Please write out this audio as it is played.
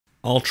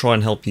I'll try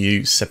and help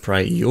you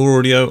separate your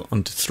audio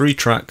onto 3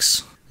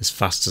 tracks as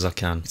fast as I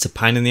can. It's a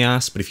pain in the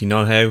ass, but if you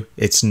know how,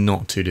 it's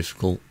not too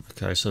difficult.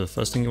 Okay, so the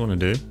first thing you want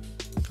to do,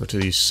 go to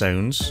these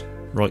sounds,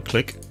 right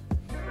click,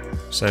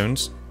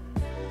 sounds,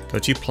 go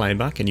to your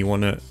playback, and you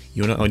want to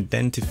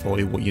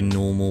identify what your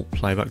normal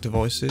playback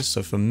device is.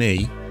 So for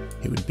me,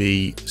 it would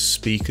be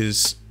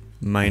speakers,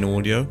 main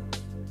audio,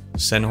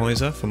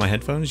 Sennheiser for my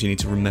headphones. You need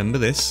to remember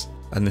this.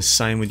 And the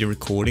same with your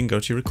recording. Go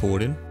to your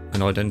recording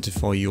and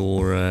identify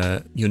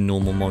your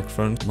normal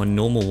microphone. My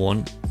normal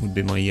one would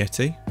be my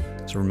Yeti,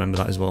 so remember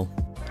that as well.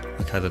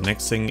 Okay, the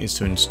next thing is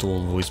to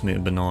install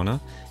Voicemeeter Banana.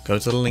 Go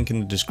to the link in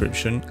the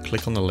description,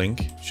 click on the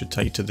link, it should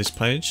take you to this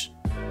page,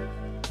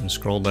 and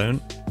scroll down,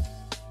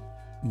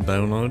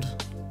 download.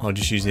 I'll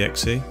just use the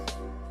XE.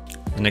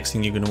 The next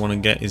thing you're going to want to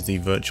get is the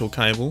virtual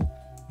cable.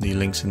 The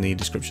link's in the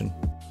description.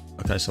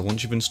 Okay, so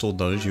once you've installed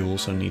those, you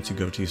also need to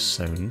go to your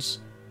sounds.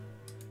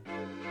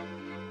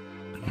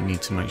 You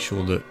need to make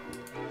sure that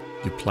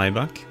your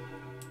playback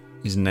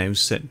is now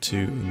set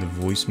to the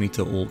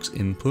Voicemeeter aux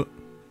input.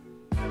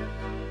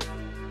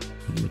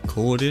 The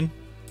recording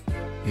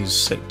is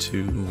set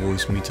to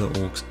Voicemeeter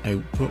aux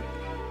output.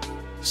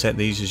 Set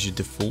these as your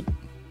default.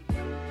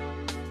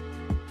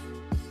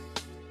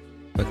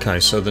 Okay,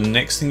 so the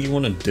next thing you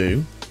want to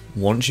do,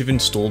 once you've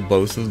installed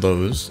both of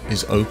those,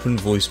 is open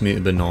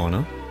Voicemeeter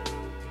Banana.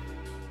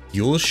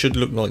 Yours should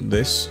look like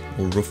this,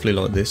 or roughly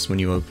like this when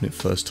you open it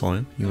first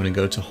time. You want to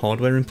go to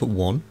hardware input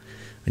 1,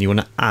 and you want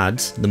to add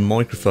the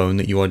microphone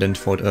that you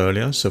identified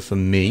earlier. So for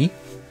me,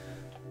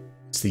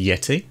 it's the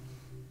Yeti.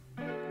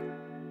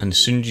 And as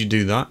soon as you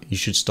do that, you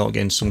should start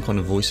getting some kind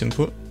of voice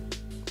input.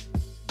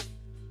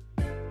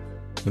 I'm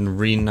going to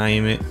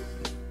rename it.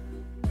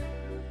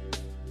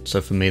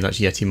 So for me, that's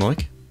Yeti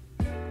mic.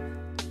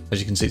 As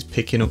you can see, it's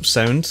picking up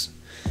sounds.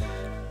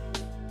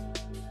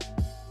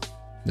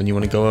 Then you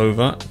want to go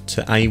over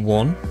to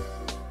A1,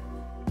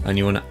 and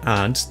you want to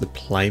add the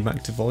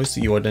playback device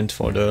that you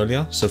identified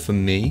earlier. So for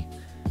me,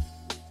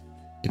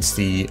 it's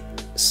the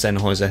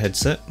Sennheiser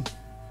headset.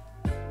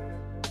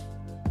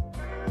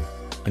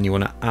 And you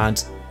want to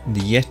add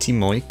the Yeti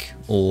mic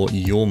or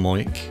your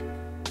mic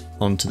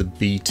onto the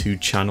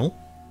B2 channel.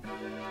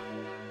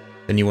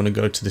 Then you want to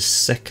go to the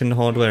second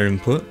hardware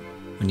input,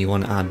 and you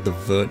want to add the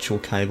virtual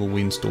cable we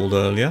installed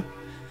earlier.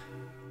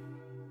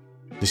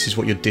 This is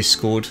what your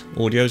Discord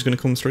audio is going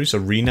to come through, so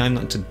rename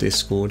that to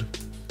Discord.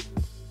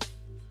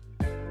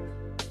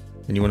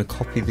 Then you want to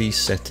copy these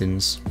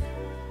settings.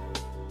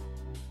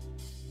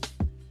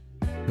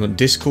 You want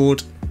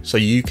Discord so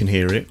you can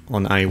hear it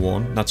on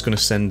A1. That's going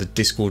to send the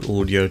Discord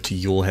audio to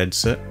your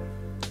headset.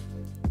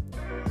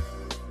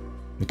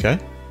 Okay.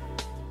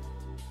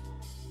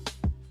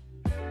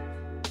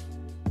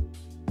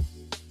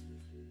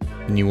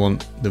 And you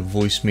want the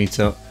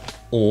Voicemeeter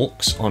aux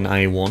on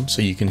A1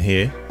 so you can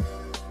hear.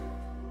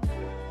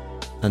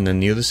 And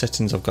then the other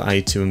settings I've got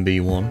A2 and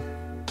B1.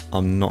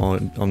 I'm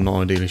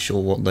not ideally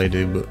sure what they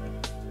do, but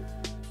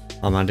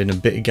I'm adding a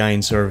bit of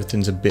gain so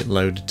everything's a bit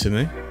loaded to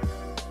me.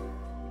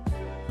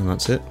 And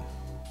that's it.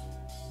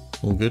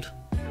 All good.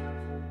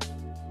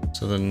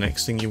 So the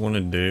next thing you want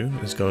to do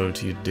is go over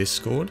to your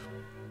Discord.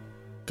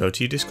 Go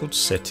to your Discord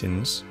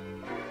settings.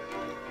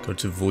 Go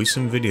to voice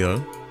and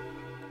video.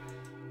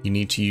 You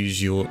need to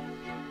use your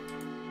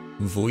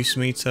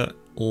Voicemeeter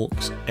aux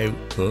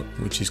output,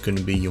 which is going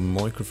to be your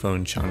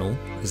microphone channel,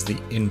 as the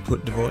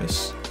input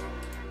device.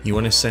 You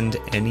want to send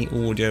any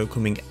audio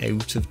coming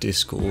out of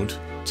Discord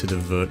to the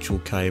virtual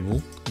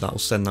cable. That'll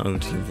send that over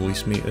to your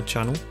Voicemeeter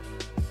channel.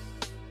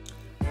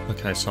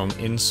 Okay, so I'm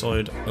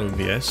inside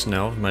OBS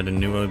now. I've made a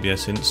new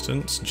OBS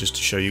instance just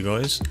to show you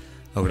guys.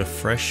 I've got a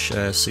fresh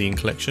scene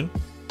collection,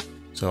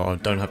 so I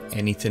don't have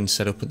anything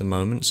set up at the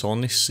moment. So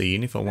on this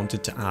scene, if I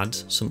wanted to add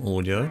some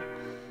audio,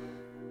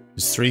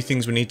 there's 3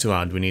 things we need to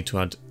add. We need to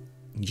add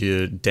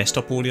your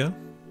desktop audio,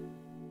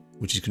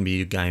 which is going to be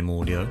your game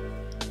audio.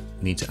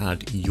 We need to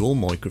add your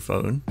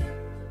microphone,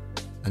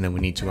 and then we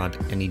need to add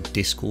any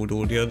Discord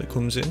audio that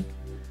comes in.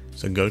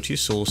 So go to your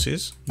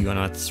sources. You're going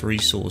to add 3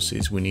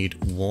 sources. We need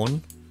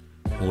 1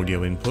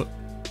 audio input.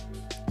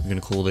 We're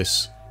going to call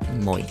this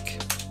mic.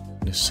 I'm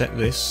going to set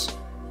this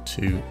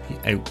to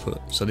the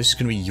output. So this is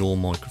going to be your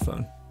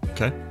microphone.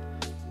 Okay.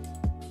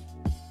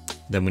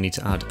 Then we need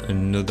to add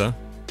another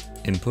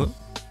input.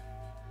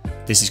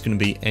 This is going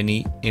to be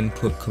any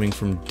input coming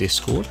from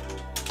Discord,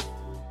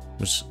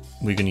 which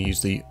we're going to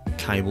use the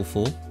cable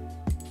for.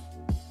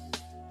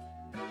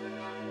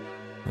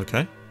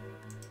 Okay.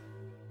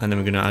 And then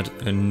we're going to add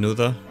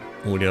another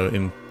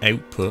audio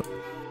output,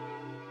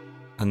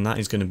 and that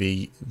is going to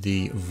be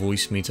the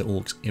Voicemeeter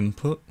aux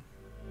input,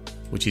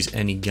 which is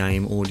any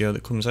game audio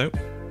that comes out.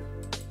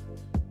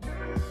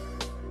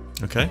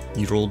 Okay,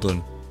 you're all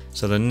done.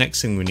 So the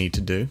next thing we need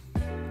to do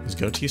is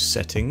go to your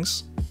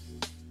settings.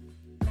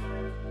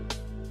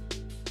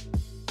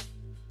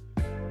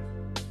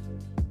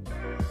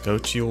 Go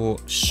to your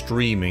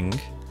streaming.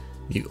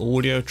 The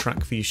audio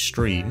track for your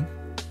stream,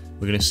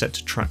 we're going to set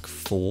to track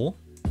 4.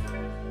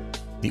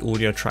 The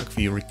audio track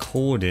for your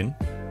recording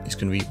is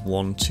going to be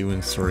 1, 2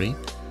 and 3.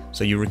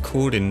 So your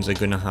recordings are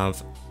going to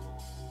have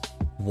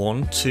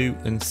 1, 2,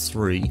 and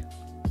 3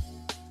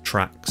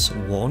 tracks.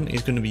 1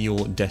 is going to be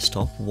your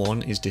desktop,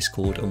 1 is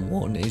Discord, and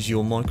 1 is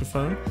your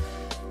microphone.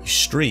 Your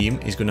stream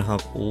is going to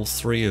have all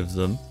 3 of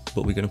them,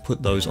 but we're going to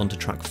put those onto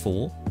track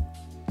 4.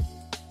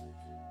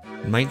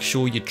 Make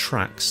sure your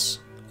tracks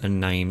are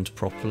named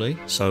properly.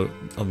 So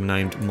I've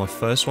named my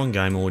first one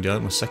game audio,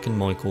 my second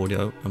mic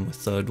audio, and my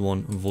third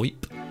one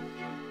VoIP.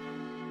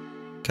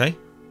 Okay,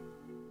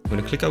 I'm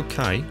going to click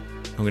OK.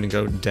 I'm going to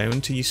go down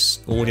to your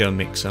audio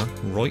mixer,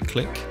 right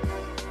click,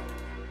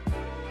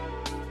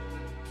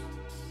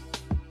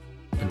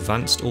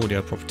 Advanced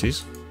Audio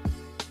Properties.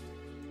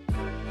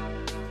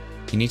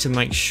 You need to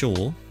make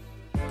sure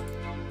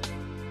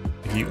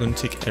if you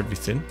untick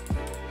everything,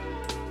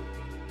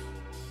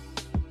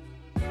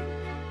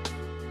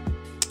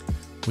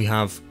 we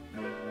have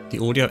the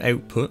audio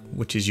output,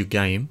 which is your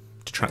game,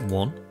 to track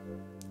 1,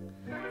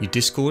 your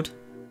Discord,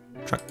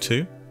 track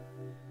 2,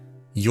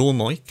 your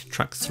mic,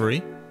 track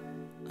 3,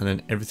 and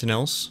then everything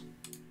else,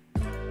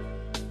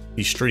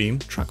 you stream,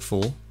 track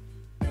 4,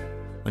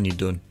 and you're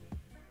done.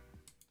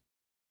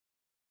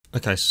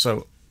 Okay,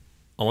 so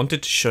I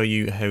wanted to show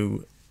you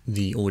how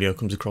the audio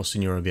comes across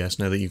in your OBS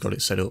now that you've got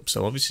it set up.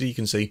 So obviously you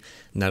can see,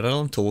 now that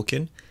I'm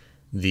talking,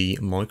 the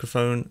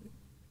microphone,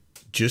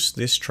 just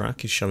this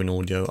track is showing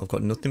audio. I've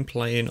got nothing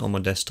playing on my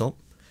desktop,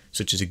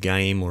 such as a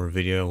game or a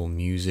video or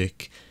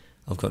music.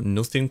 I've got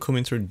nothing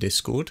coming through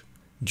Discord,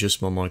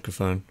 just my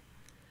microphone.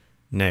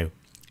 Now,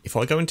 if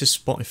I go into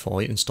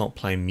Spotify and start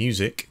playing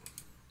music,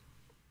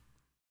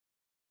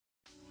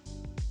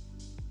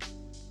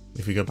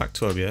 if we go back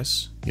to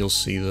OBS, you'll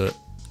see that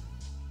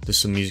there's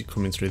some music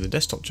coming through the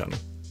desktop channel.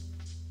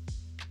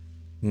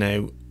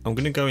 Now, I'm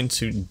going to go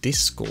into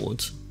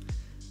Discord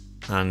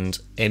and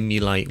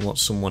emulate what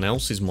someone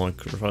else's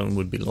microphone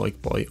would be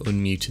like by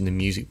unmuting the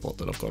music bot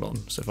that I've got on.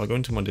 So if I go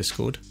into my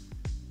Discord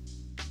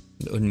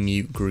and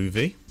unmute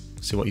Groovy,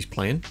 see what he's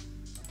playing.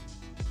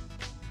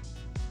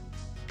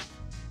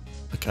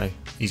 Okay,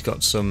 he's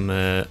got some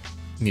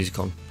music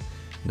on.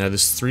 Now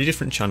there's 3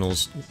 different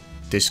channels: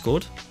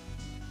 Discord,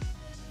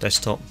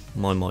 desktop,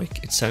 my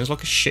mic. It sounds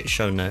like a shit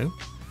show now,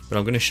 but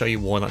I'm going to show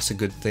you why that's a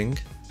good thing.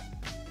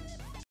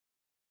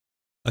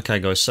 Okay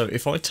guys, so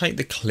if I take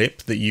the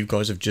clip that you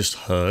guys have just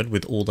heard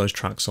with all those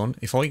tracks on,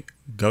 if I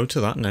go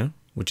to that now,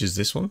 which is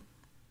this one,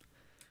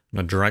 and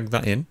I drag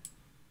that in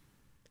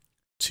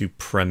to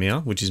Premiere,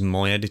 which is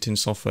my editing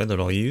software that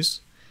I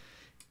use.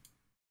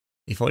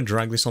 If I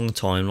drag this on the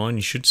timeline,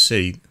 you should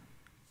see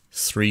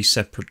 3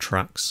 separate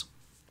tracks.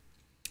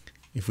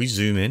 If we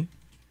zoom in,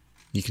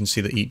 you can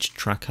see that each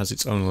track has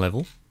its own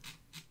level.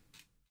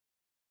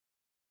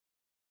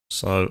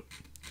 So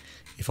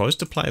if I was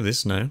to play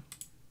this now,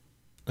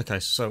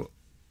 okay, so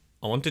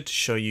I wanted to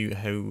show you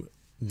how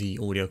the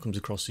audio comes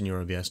across in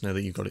your OBS now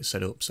that you've got it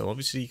set up. So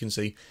obviously you can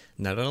see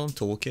now that I'm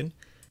talking,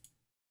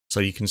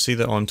 so you can see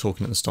that I'm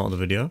talking at the start of the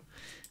video.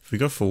 If we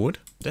go forward,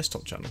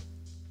 desktop channel.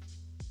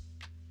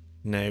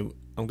 Now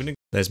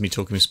there's me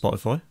talking with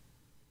Spotify.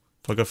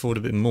 If I go forward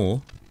a bit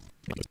more,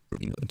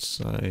 let's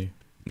say,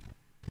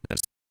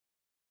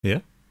 yeah,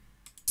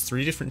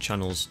 3 different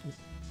channels.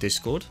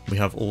 Discord, we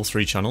have all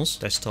 3 channels,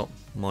 desktop,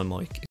 my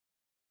mic.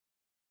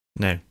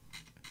 Now,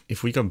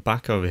 if we go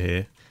back over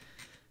here,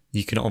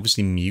 you can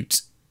obviously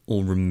mute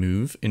or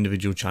remove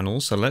individual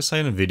channels. So let's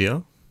say in a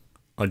video,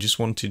 I just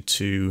wanted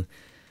to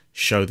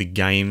show the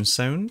game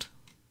sound.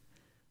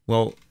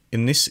 Well,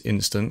 in this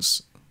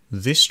instance,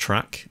 this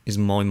track is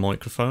my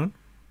microphone.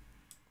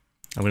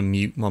 I'm going to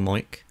mute my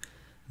mic.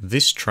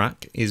 This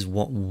track is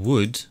what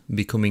would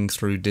be coming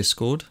through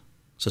Discord,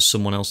 so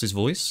someone else's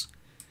voice.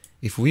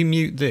 If we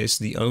mute this,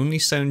 the only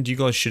sound you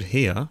guys should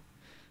hear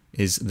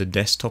is the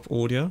desktop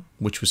audio,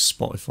 which was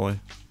Spotify,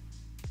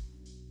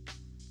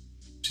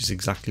 which is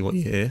exactly what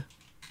you hear.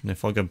 And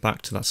if I go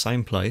back to that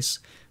same place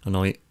and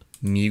I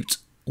mute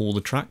all the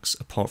tracks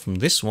apart from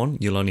this one,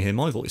 you'll only hear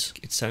my voice.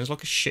 It sounds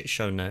like a shit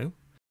show now.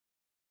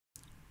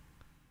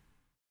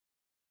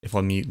 If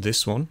I mute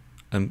this one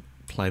and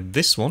play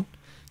this one,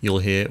 you'll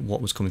hear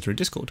what was coming through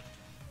Discord.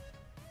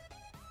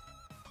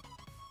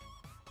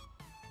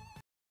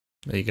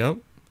 There you go.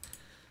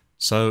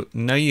 So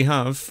now you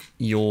have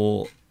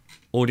your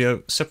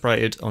audio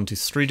separated onto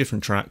 3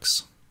 different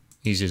tracks.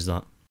 Easy as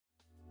that.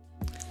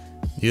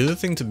 The other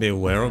thing to be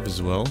aware of as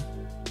well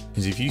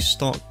is if you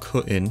start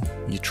cutting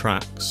your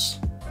tracks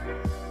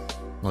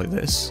like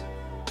this,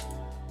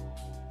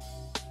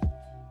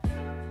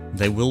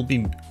 they will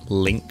be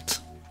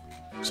linked.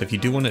 So if you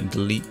do want to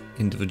delete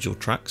individual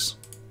tracks,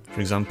 for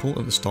example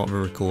at the start of a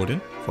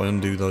recording, if I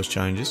undo those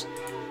changes,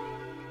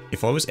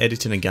 if I was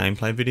editing a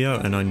gameplay video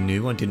and I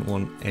knew I didn't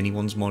want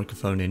anyone's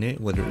microphone in it,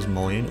 whether it was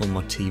mine or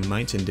my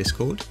teammates in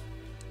Discord,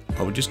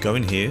 I would just go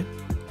in here,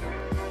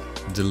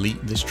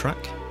 delete this track,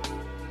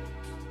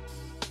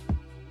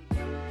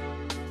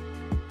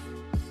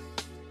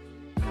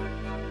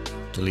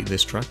 delete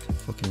this track,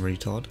 fucking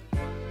retard,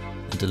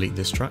 and delete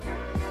this track.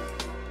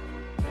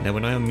 Now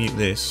when I unmute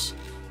this,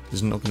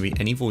 there's not going to be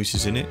any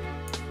voices in it.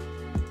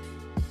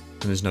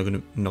 and there's not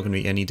gonna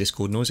be any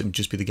Discord noise. It would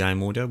just be the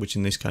game audio, which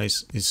in this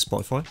case is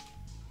Spotify.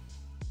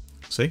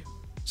 See?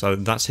 So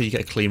that's how you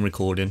get a clean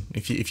recording.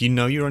 If you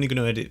know you're only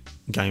going to edit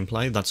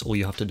gameplay, that's all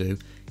you have to do.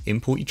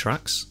 Import your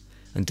tracks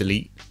and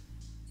delete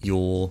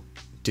your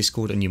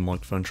Discord and your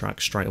microphone track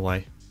straight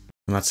away.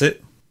 And that's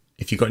it.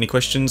 If you've got any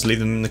questions, leave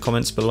them in the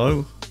comments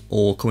below,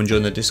 or come and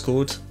join the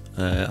Discord.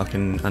 I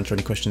can answer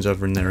any questions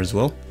over in there as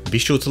well. Be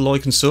sure to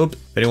like and sub.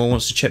 If anyone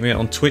wants to check me out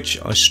on Twitch,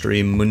 I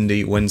stream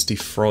Monday, Wednesday,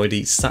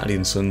 Friday, Saturday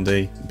and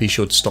Sunday. Be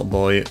sure to stop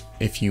by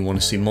if you want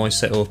to see my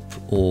setup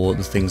or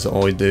the things that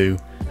I do.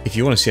 If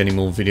you want to see any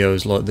more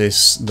videos like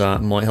this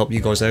that might help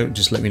you guys out,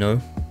 just let me know,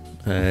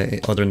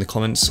 either in the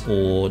comments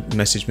or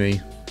message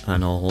me,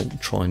 and I'll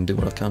try and do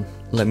what I can.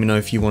 Let me know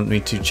if you want me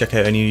to check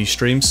out any of your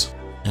streams,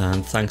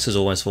 and thanks as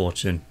always for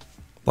watching.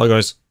 Bye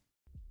guys.